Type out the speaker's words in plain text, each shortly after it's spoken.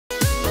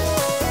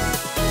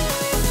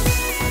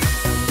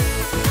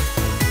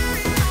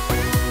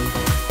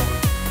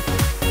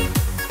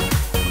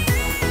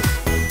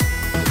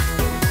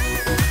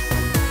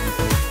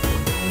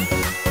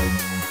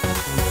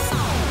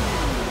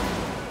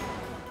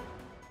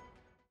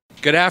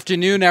Good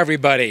afternoon,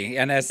 everybody.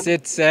 And as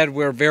Sid said,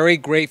 we're very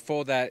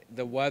grateful that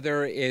the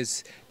weather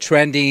is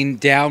trending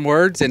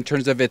downwards in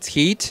terms of its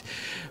heat.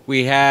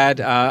 We had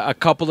a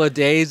couple of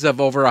days of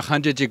over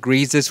 100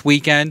 degrees this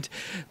weekend,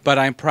 but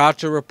I'm proud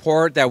to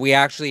report that we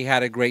actually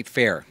had a great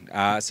fair.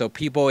 So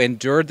people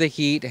endured the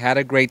heat, had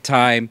a great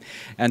time,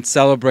 and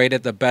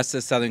celebrated the best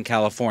of Southern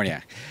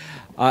California.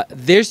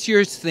 This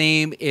year's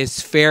theme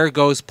is Fair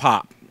Goes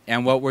Pop.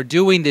 And what we're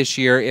doing this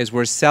year is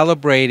we're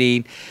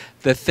celebrating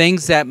the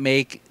things that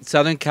make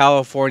Southern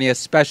California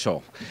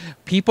special.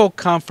 People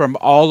come from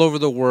all over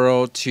the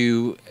world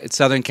to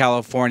Southern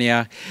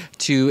California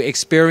to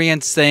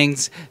experience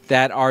things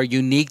that are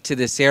unique to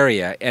this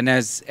area. And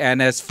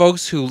as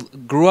folks who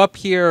grew up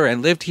here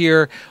and lived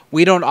here,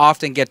 we don't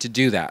often get to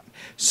do that.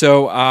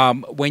 So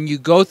when you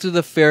go through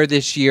the fair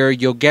this year,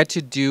 you'll get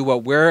to do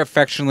what we're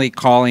affectionately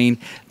calling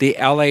the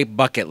LA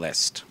bucket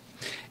list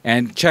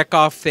and check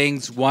off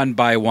things one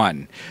by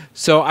one.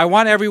 So I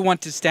want everyone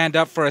to stand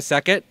up for a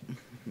second,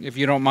 if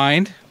you don't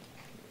mind.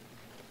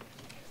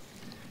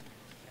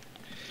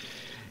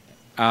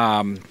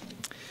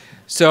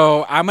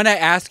 So I'm going to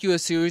ask you a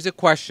series of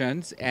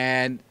questions,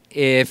 and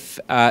if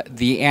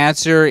the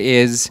answer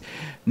is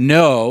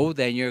no,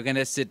 then you're going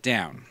to sit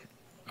down.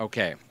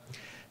 Okay.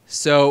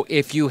 So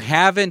if you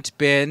haven't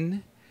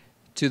been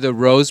to the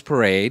Rose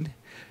Parade,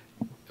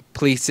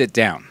 please sit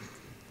down.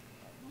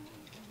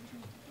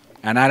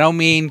 And I don't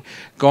mean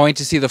going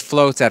to see the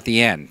floats at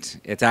the end.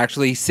 It's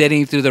actually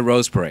sitting through the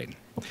Rose Parade.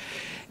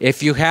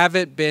 If you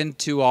haven't been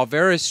to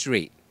Alvera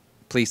Street,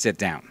 please sit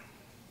down.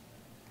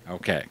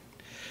 Okay.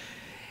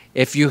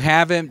 If you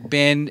haven't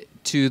been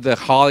to the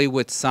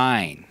Hollywood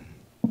sign,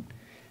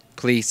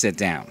 please sit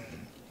down.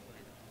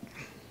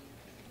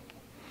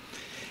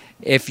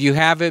 If you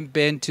haven't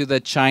been to the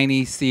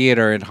Chinese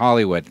Theater in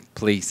Hollywood,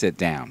 please sit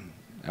down.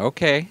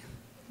 Okay.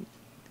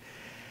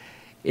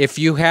 If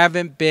you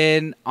haven't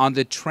been on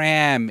the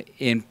tram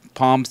in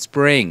Palm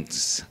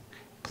Springs,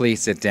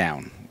 please sit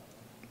down.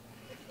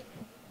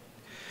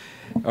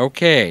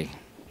 Okay.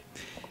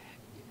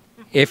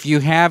 If you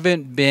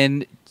haven't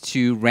been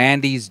to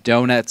Randy's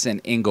Donuts in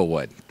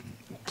Inglewood,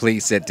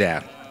 please sit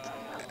down.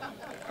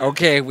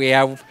 Okay, we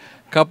have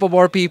a couple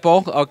more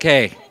people.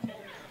 Okay.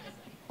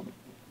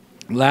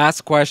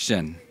 Last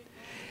question.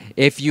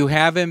 If you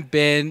haven't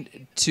been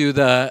to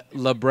the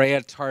La Brea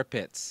Tar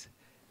Pits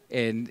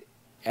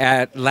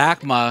at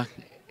LACMA,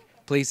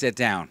 please sit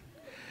down.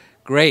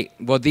 Great.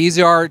 Well, these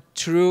are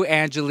true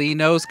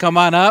Angelinos. Come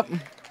on up.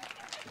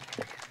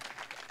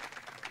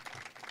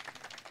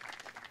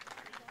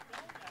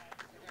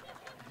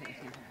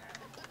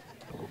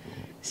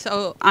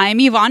 So I'm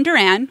Yvonne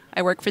Duran.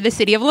 I work for the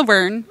city of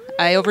Laverne.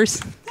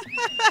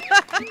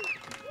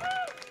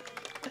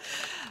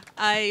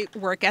 I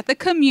work at the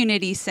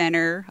community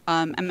center.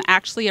 I'm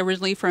actually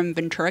originally from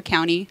Ventura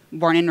County,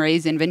 born and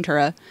raised in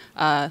Ventura.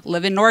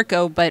 Live in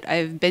Norco, but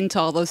I've been to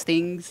all those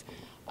things.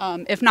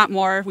 If not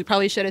more, we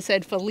probably should have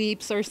said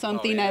Philippe's or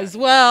something as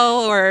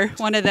well, or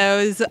one of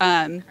those.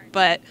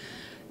 But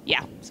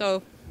yeah,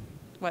 so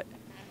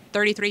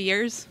 33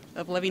 years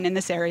of living in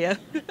this area.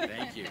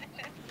 Thank you.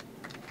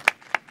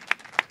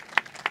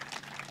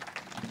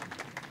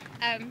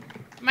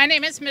 My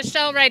name is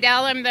Michelle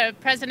Rydell. I'm the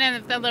president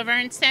of the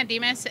Laverne San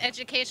Dimas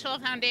Educational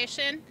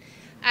Foundation.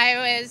 I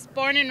was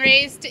born and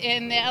raised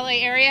in the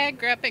LA area,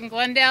 grew up in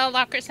Glendale,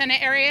 La Crescenta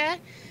area,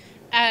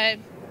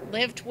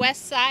 lived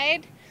West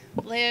Side,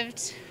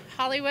 lived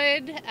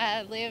Hollywood,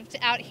 lived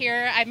out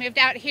here. I moved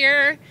out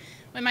here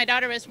when my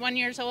daughter was 1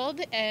 year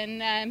old,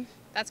 and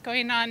that's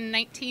going on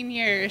 19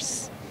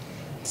 years.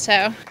 So,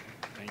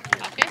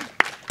 all good.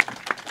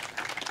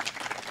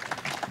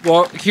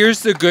 Well,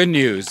 here's the good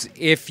news.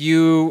 If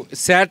you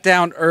sat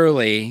down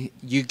early,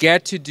 you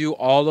get to do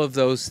all of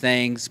those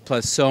things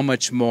plus so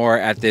much more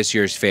at this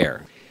year's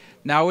fair.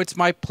 Now it's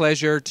my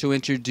pleasure to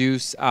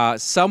introduce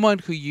someone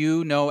who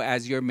you know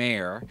as your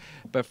mayor,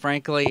 but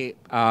frankly,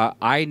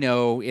 I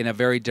know in a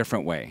very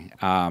different way.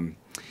 Don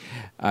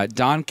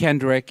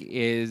Kendrick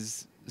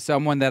is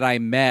someone that I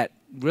met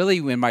really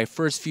in my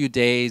first few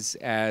days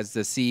as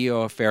the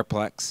CEO of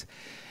Fairplex.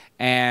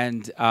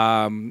 And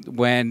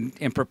when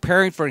in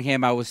preparing for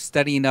him, I was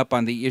studying up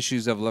on the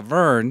issues of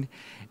Laverne.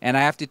 And I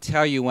have to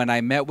tell you, when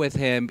I met with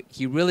him,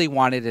 he really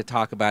wanted to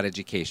talk about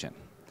education.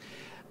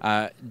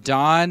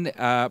 Don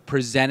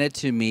presented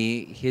to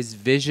me his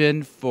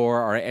vision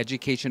for our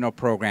educational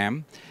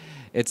program.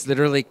 It's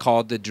literally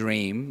called The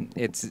Dream.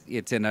 It's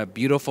in a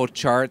beautiful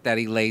chart that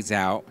he lays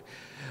out,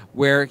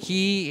 where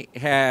he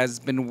has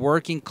been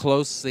working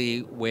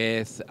closely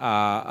with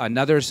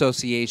another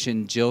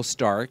association, Jill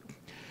Stark,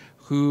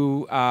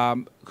 who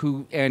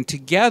and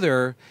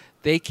together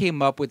they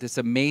came up with this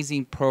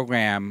amazing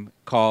program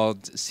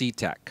called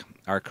C-Tech,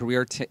 our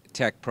career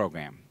tech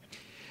program.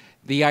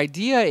 The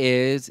idea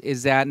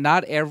is that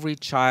not every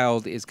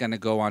child is going to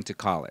go on to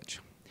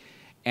college,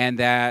 and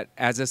that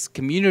as a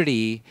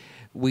community,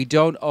 we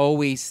don't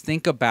always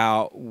think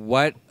about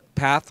what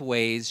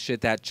pathways should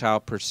that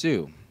child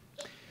pursue.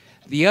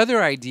 The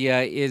other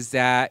idea is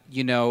that,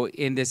 you know,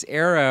 in this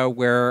era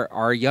where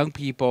our young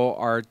people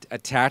are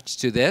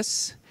attached to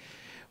this,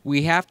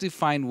 we have to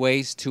find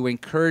ways to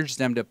encourage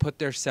them to put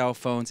their cell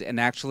phones and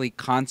actually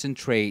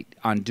concentrate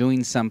on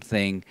doing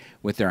something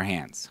with their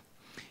hands.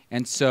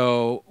 And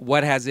so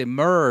what has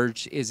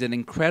emerged is an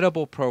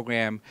incredible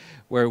program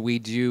where we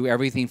do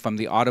everything from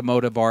the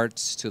automotive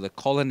arts to the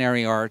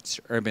culinary arts,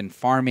 urban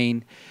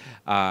farming.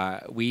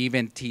 We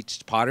even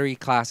teach pottery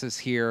classes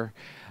here,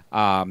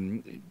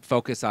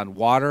 focus on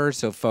water,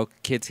 so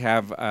kids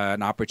have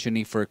an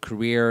opportunity for a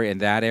career in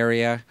that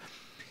area.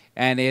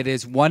 And it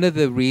is one of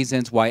the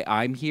reasons why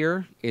I'm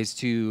here is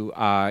to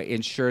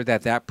ensure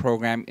that that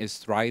program is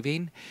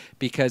thriving,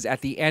 because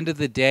at the end of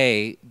the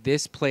day,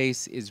 this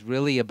place is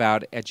really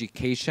about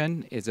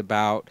education, is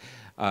about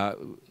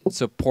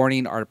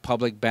supporting our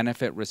public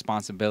benefit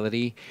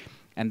responsibility.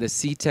 And the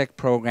CTEC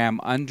program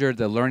under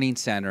the Learning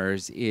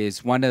Centers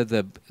is one of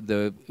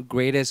the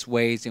greatest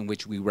ways in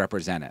which we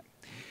represent it.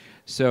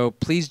 So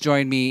please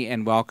join me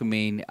in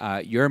welcoming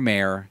your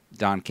mayor,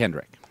 Don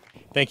Kendrick.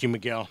 Thank you,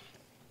 Miguel.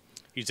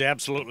 He's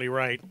absolutely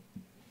right.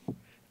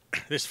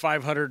 This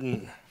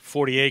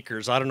 540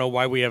 acres, I don't know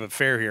why we have a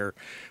fair here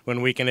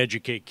when we can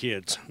educate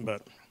kids,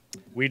 but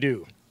we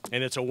do.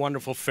 And it's a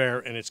wonderful fair,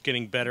 and it's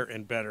getting better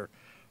and better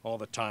all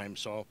the time.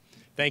 So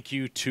thank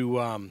you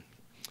to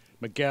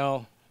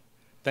Miguel.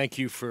 Thank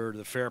you for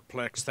the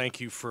Fairplex. Thank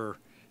you for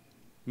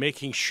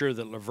making sure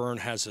that Laverne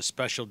has a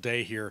special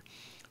day here.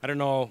 I don't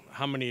know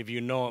how many of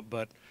you know it,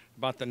 but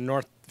about the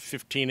north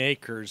 15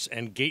 acres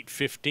and gate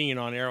 15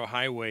 on Arrow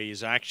Highway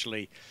is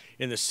actually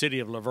in the city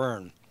of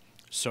Laverne.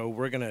 So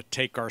we're going to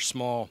take our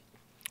small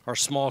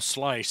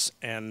slice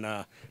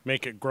and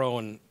make it grow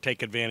and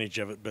take advantage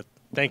of it. But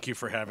thank you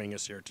for having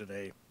us here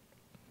today.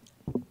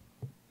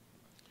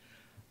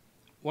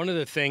 One of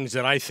the things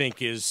that I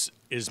think is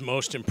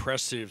most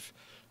impressive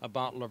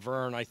about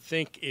Laverne, I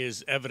think,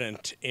 is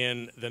evident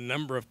in the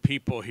number of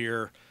people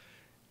here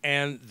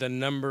and the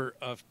number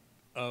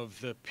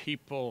of the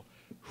people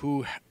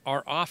who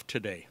are off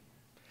today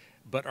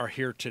but are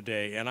here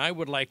today. And I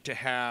would like to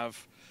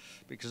have,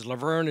 because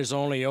Laverne is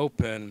only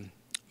open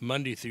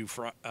Monday through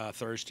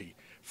Thursday.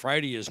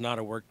 Friday is not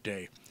a work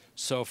day.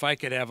 So if I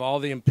could have all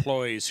the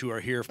employees who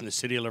are here from the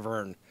city of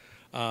Laverne,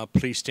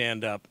 please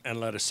stand up and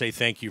let us say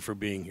thank you for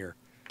being here.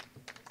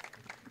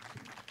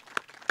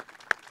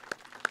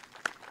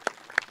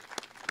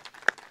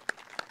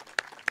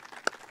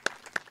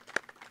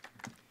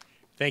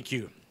 Thank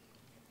you.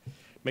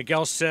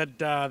 Miguel said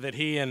that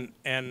he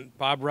and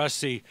Bob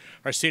Russi,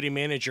 our city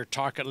manager,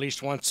 talk at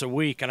least once a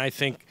week, and I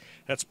think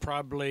that's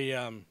probably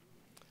an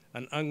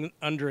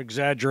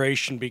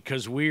under-exaggeration,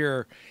 because we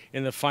are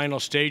in the final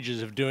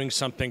stages of doing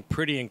something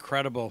pretty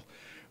incredible.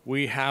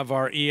 We have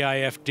our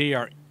EIFD,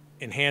 our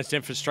Enhanced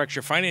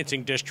Infrastructure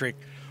Financing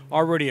District,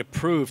 already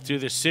approved through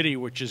the city,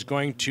 which is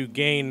going to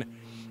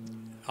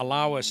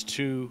allow us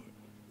to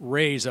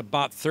raise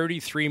about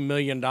 $33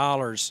 million,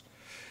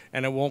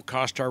 and it won't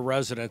cost our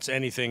residents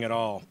anything at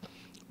all.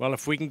 Well,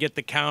 if we can get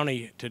the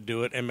county to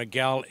do it, and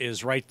Miguel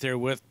is right there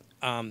with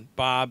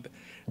Bob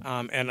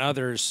and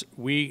others,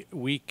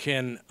 we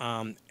can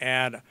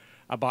add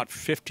about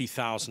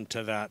 $50,000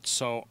 to that.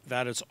 So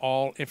that is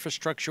all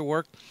infrastructure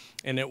work,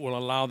 and it will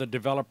allow the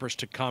developers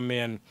to come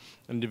in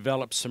and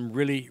develop some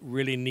really,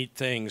 really neat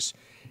things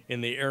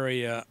in the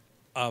area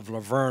of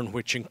Laverne,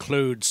 which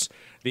includes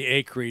the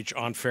acreage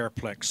on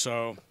Fairplex.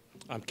 So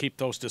keep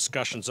those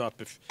discussions up.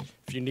 If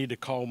you need to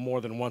call more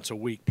than once a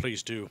week,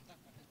 please do.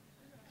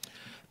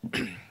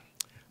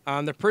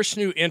 The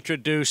person who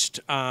introduced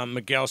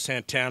Miguel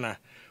Santana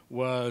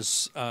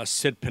was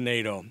Sid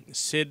Pinedo.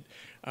 Sid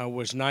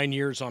was 9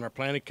 years on our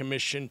planning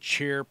commission,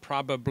 chair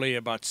probably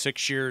about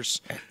 6 years.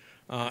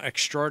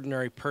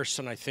 Extraordinary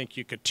person. I think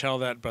you could tell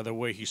that by the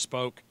way he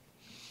spoke.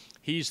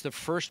 He's the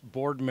first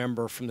board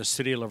member from the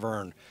city of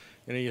Laverne.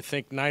 You know, you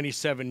think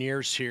 97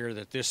 years here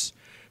that this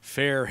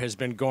fair has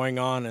been going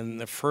on, and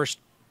the first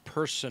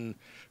person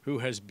who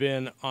has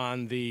been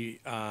on the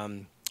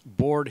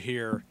board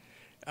here,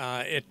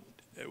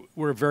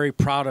 we're very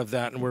proud of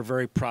that, and we're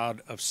very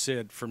proud of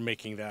Sid for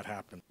making that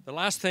happen. The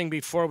last thing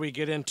before we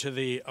get into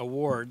the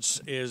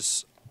awards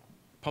is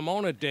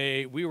Pomona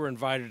Day. We were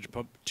invited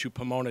to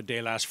Pomona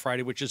Day last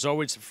Friday, which is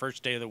always the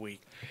first day of the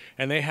week,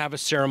 and they have a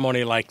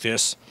ceremony like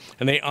this,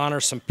 and they honor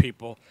some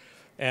people.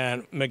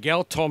 And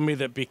Miguel told me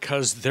that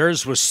because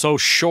theirs was so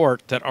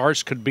short that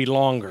ours could be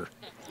longer.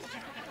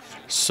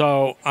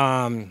 So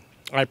I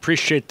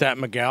appreciate that,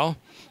 Miguel.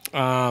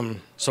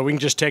 So we can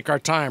just take our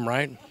time,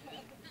 right?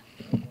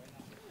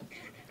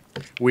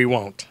 We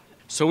won't.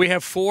 So we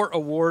have 4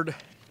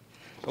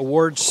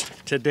 awards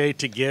today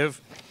to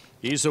give.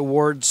 These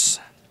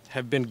awards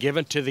have been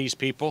given to these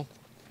people.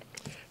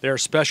 They're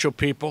special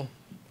people.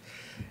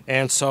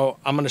 And so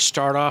I'm going to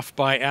start off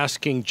by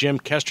asking Jim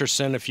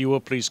Kesterson, if you will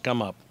please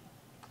come up.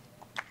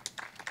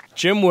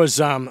 Jim was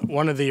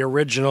one of the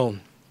original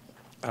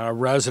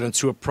residents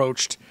who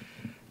approached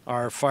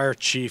our fire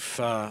chief,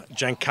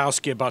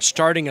 Jankowski, about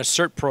starting a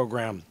CERT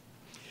program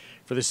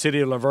for the city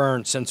of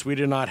Laverne, since we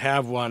did not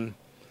have one.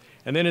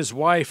 And then his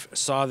wife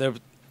saw that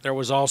there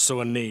was also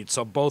a need,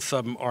 so both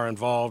of them are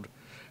involved.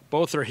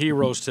 Both are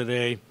heroes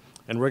today,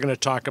 and we're going to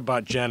talk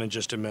about Jen in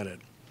just a minute.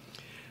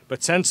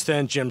 But since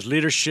then, Jim's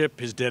leadership,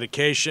 his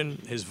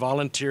dedication, his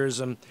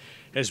volunteerism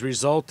has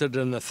resulted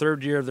in the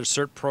third year of the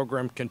CERT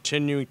program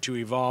continuing to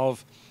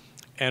evolve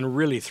and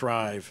really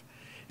thrive.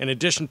 In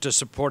addition to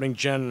supporting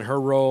Jen in her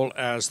role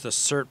as the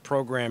CERT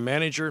program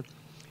manager,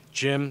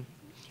 Jim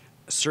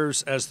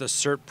serves as the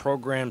CERT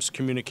program's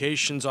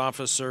communications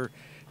officer,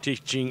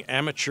 teaching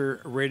amateur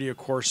radio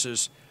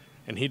courses,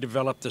 and he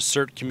developed the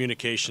CERT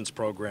communications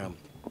program.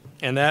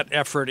 And that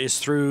effort is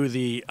through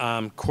the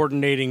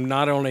coordinating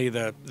not only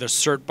the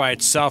CERT by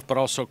itself, but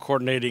also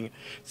coordinating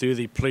through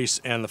the police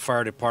and the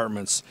fire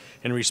departments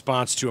in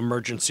response to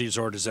emergencies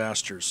or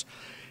disasters.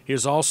 He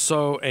is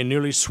also a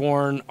newly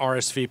sworn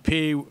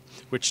RSVP,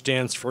 which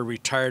stands for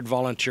Retired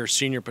Volunteer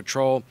Senior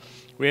Patrol.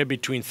 We have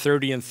between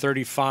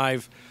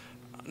 35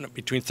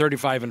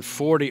 and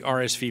 40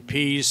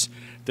 RSVPs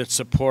that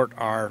support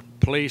our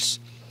police.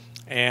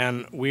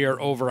 And we are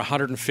over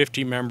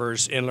 150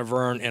 members in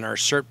Laverne in our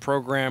CERT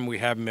program. We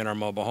have them in our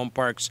mobile home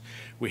parks.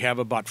 We have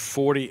about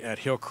 40 at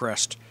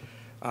Hillcrest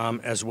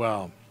as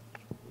well.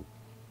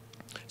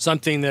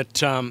 Something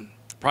that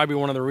probably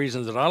one of the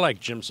reasons that I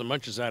like Jim so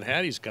much is that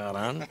hat he's got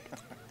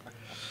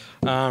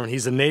on.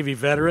 He's a Navy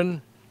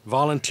veteran,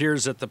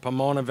 volunteers at the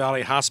Pomona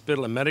Valley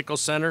Hospital and Medical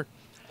Center.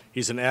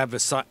 He's an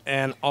avid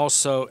and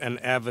also an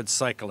avid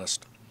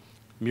cyclist.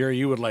 Mira,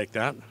 you would like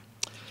that.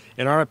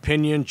 In our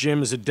opinion,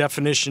 Jim is a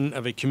definition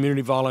of a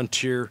community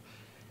volunteer,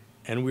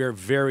 and we are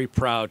very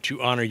proud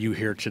to honor you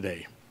here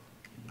today.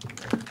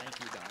 Thank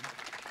you, Don.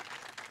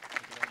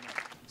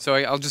 So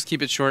I'll just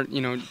keep it short.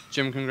 You know,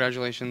 Jim,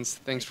 congratulations.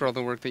 Thanks for all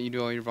the work that you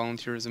do, all your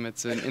volunteerism.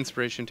 It's an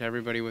inspiration to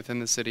everybody within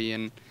the city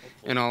and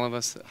all of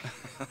us,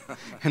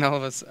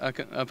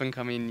 up and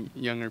coming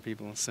younger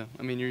people. So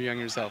I mean, you're young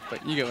yourself,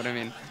 but you get what I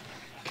mean.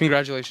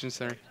 Congratulations,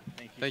 sir.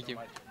 Thank you.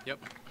 Yep.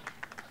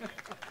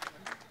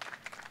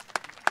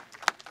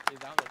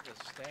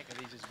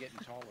 He's just getting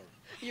taller.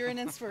 You're an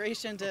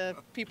inspiration to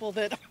people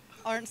that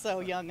aren't so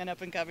young and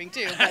up and coming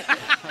too. But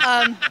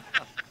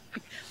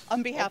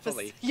on behalf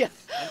Hopefully. of yes,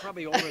 I'm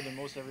probably older than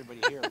most everybody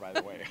here, by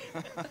the way.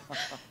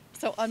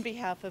 so on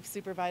behalf of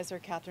Supervisor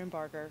Catherine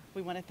Barger,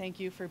 we want to thank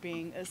you for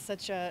being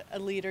such a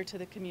leader to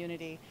the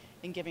community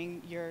and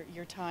giving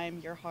your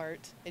time, your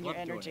heart, and Love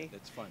your doing energy. it.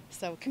 It's fun.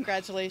 So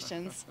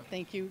congratulations.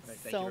 Thank you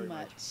Thank so you very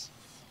much.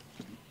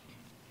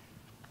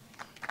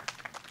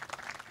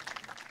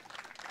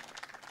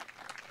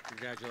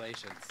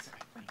 Congratulations.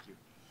 Thank you.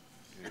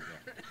 There you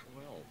go.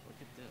 Well, look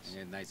at this.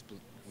 And a nice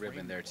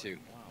ribbon there, too.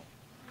 Wow,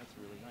 that's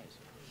really nice.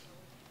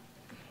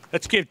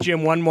 Let's give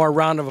Jim one more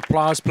round of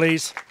applause,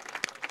 please.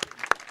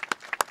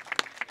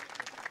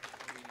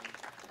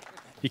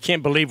 You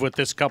can't believe what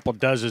this couple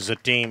does as a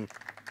team.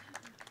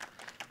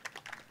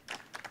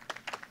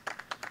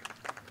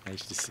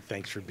 Nice to see.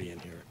 Thanks for being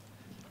here.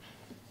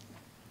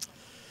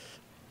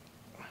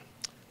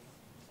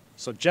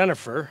 So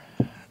Jennifer,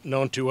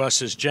 known to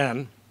us as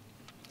Jen,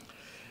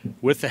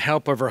 with the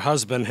help of her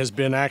husband, has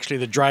been actually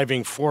the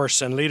driving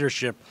force and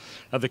leadership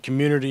of the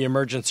Community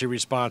Emergency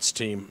Response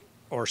Team,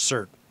 or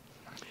CERT,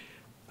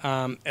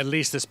 at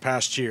least this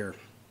past year.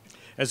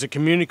 As a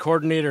community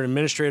coordinator and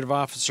administrative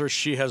officer,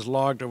 she has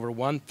logged over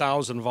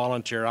 1,000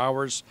 volunteer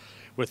hours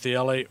with the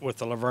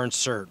Laverne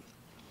CERT.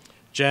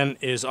 Jen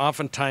is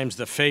oftentimes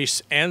the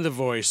face and the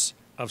voice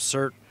of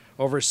CERT,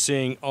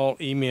 overseeing all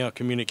email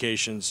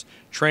communications,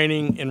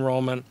 training,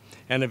 enrollment,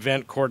 and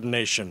event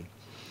coordination.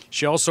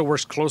 She also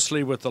works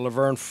closely with the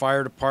Laverne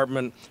Fire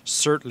Department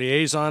CERT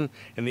liaison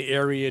and the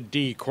Area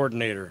D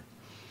coordinator.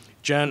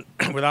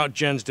 Without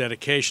Jen's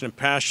dedication and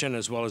passion,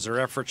 as well as her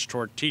efforts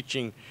toward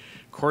teaching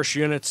course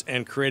units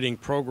and creating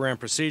program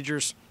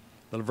procedures,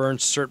 the Laverne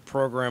CERT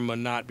program would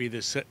not be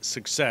the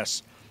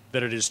success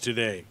that it is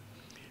today.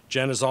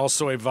 Jen is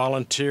also a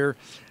volunteer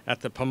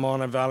at the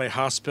Pomona Valley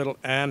Hospital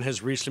and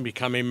has recently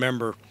become a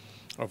member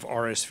of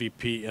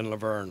RSVP in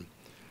Laverne.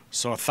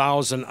 So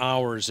 1,000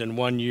 hours in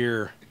 1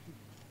 year.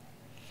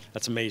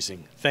 That's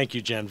amazing. Thank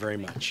you, Jen, very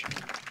much.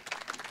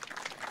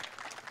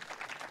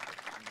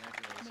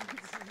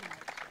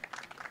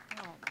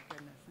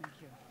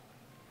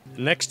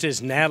 Next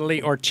is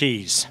Natalie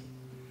Ortiz.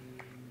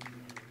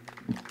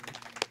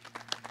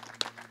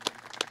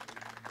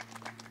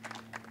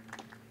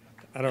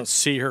 I don't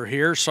see her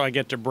here, so I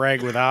get to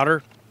brag without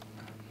her.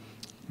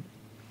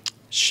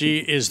 She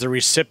is the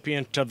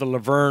recipient of the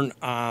Laverne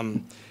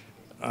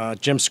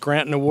Jim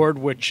Scranton Award,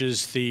 which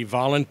is the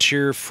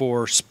volunteer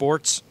for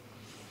sports.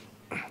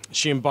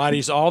 She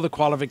embodies all the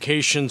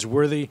qualifications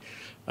worthy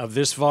of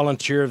this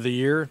Volunteer of the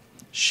Year.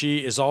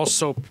 She is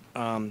also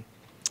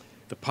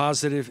the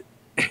positive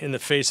in the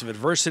face of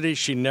adversity.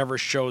 She never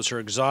shows her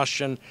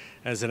exhaustion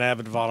as an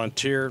avid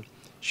volunteer.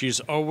 She's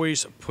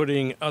always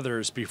putting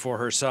others before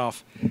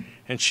herself,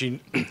 and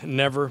she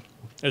never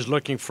is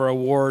looking for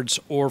awards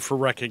or for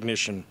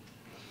recognition.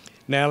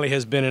 Natalie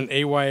has been an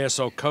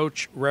AYSO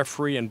coach,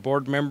 referee, and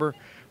board member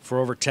for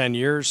over 10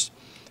 years,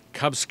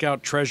 Cub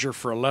Scout treasurer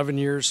for 11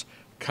 years,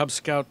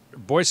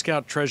 Boy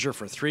Scout treasurer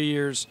for 3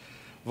 years,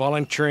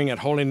 volunteering at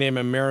Holy Name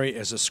of Mary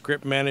as a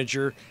script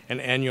manager and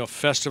annual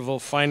festival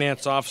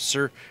finance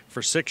officer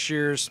for 6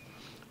 years,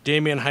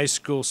 Damien High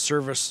School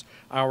service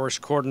hours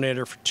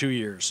coordinator for 2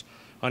 years.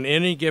 On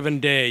any given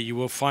day, you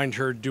will find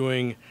her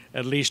doing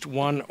at least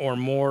one or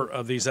more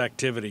of these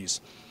activities.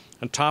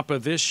 On top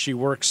of this, she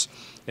works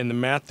in the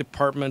math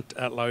department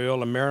at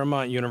Loyola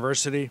Marymount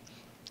University,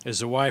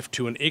 is a wife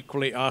to an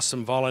equally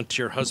awesome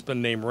volunteer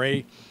husband named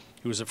Ray,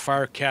 who is a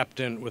fire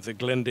captain with the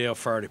Glendale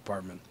Fire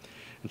Department.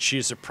 And she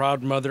is a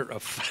proud mother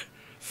of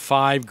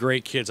 5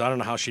 great kids. I don't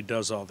know how she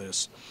does all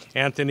this.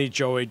 Anthony,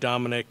 Joey,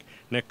 Dominic,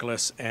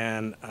 Nicholas,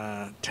 and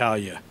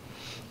Talia,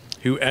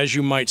 who, as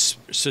you might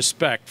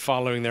suspect,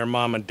 following their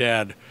mom and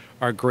dad,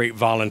 are great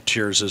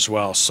volunteers as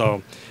well.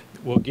 So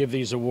we'll give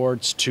these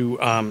awards to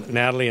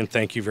Natalie, and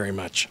thank you very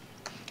much.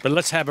 But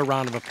let's have a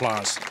round of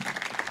applause.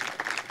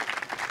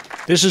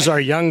 This is our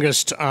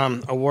youngest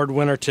award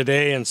winner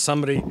today, and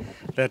somebody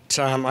that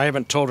I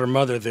haven't told her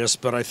mother this,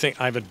 but I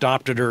think I've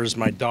adopted her as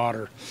my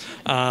daughter.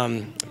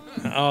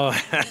 Oh,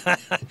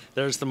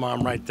 there's the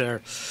mom right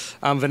there.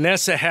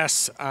 Vanessa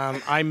Hess,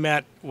 I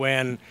met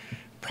when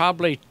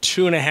probably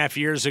 2.5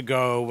 years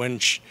ago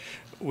when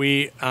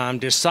we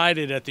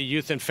decided at the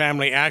Youth and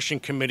Family Action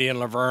Committee in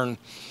Laverne,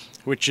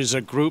 which is a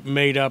group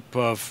made up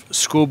of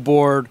school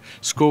board,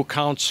 school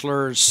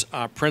counselors,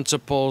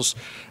 principals,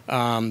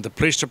 the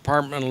police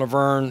department in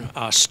Laverne,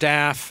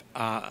 staff,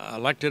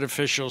 elected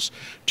officials,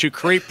 to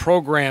create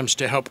programs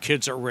to help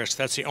kids at risk.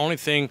 That's the only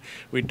thing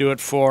we do it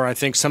for. I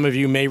think some of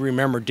you may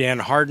remember Dan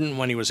Harden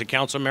when he was a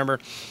council member.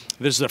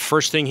 This is the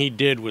first thing he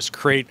did, was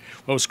create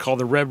what was called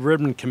the Red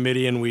Ribbon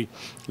Committee, and we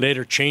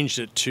later changed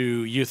it to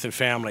Youth and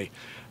Family.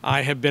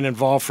 I have been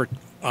involved for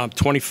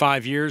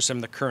 25 years. I'm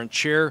the current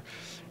chair.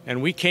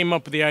 And we came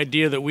up with the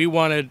idea that we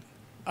wanted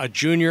a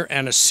junior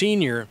and a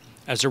senior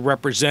as a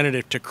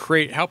representative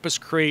to help us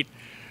create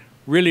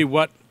really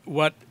what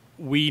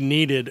we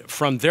needed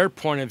from their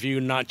point of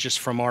view, not just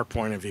from our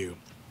point of view.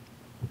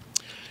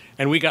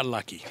 And we got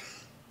lucky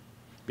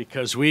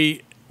because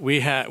we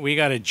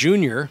got a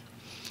junior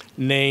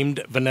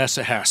named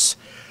Vanessa Hess.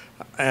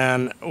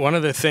 And one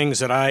of the things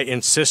that I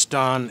insist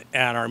on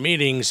at our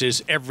meetings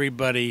is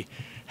everybody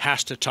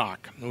has to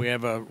talk. We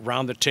have a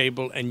round the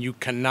table, and you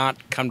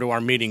cannot come to our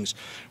meetings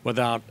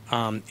without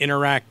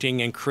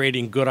interacting and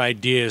creating good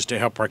ideas to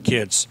help our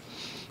kids.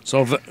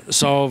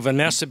 So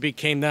Vanessa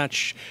became that.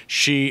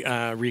 She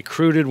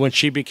recruited when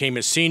she became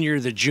a senior,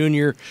 the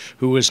junior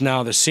who is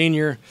now the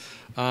senior.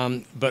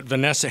 But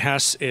Vanessa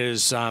Hess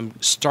is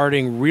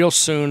starting real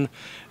soon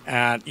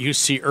at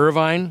UC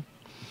Irvine,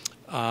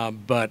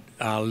 but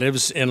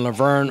lives in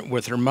Laverne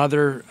with her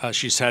mother.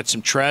 She's had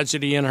some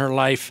tragedy in her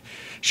life.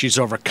 She's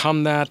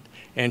overcome that,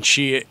 and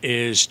she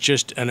is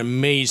just an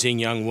amazing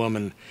young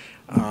woman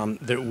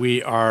that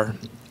we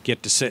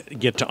get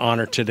to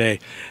honor today.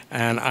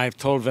 And I've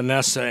told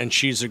Vanessa, and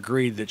she's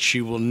agreed, that she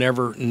will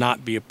never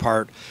not be a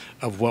part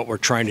of what we're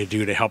trying to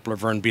do to help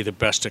Laverne be the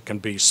best it can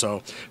be.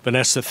 So,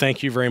 Vanessa,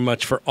 thank you very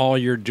much for all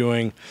you're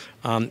doing.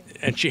 And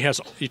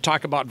you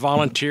talk about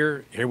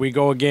volunteer, here we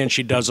go again.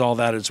 She does all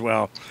that as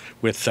well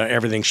with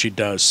everything she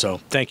does. So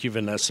thank you,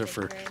 Vanessa,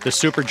 for the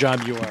super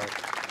job you are.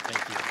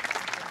 Thank you.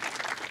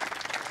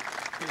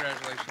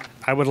 Congratulations.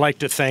 I would like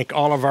to thank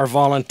all of our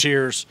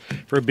volunteers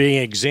for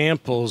being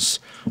examples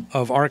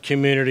of our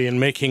community and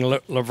making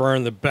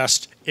Laverne the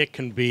best it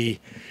can be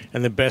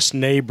and the best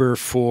neighbor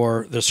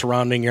for the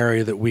surrounding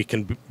area that we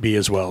can be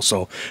as well.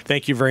 So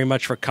thank you very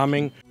much for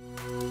coming.